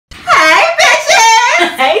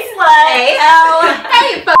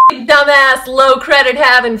dumbass, low credit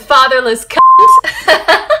having, fatherless cunt.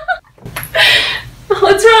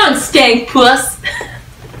 What's wrong, stank puss?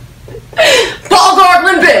 Ball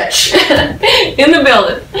gargling bitch! In the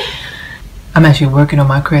building. I'm actually working on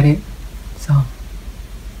my credit, so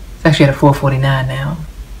it's actually at a 449 now.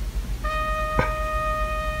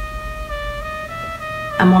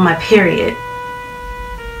 I'm on my period.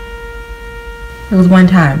 It was one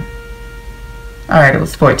time. Alright, it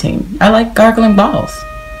was 14. I like gargling balls.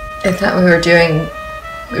 I thought we were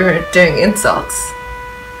doing insults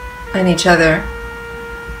on each other.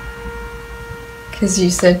 Cause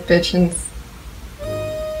you said bitch and...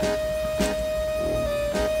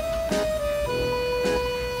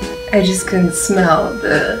 I just couldn't smell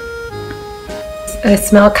the... I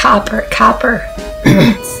smell copper.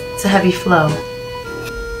 It's a heavy flow.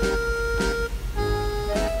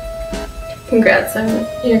 Congrats on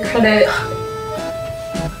your credit.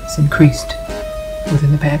 It's increased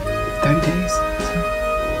within the past 30 days. So.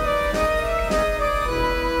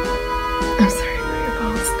 I'm sorry for your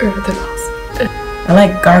balls. Or the balls. I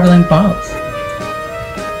like gargling balls.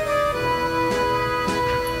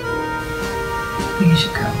 I think you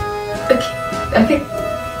should go. Okay. I think...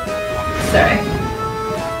 Sorry.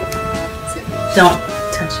 Don't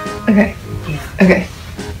touch it. Okay. Yeah. Okay.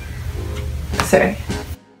 Sorry.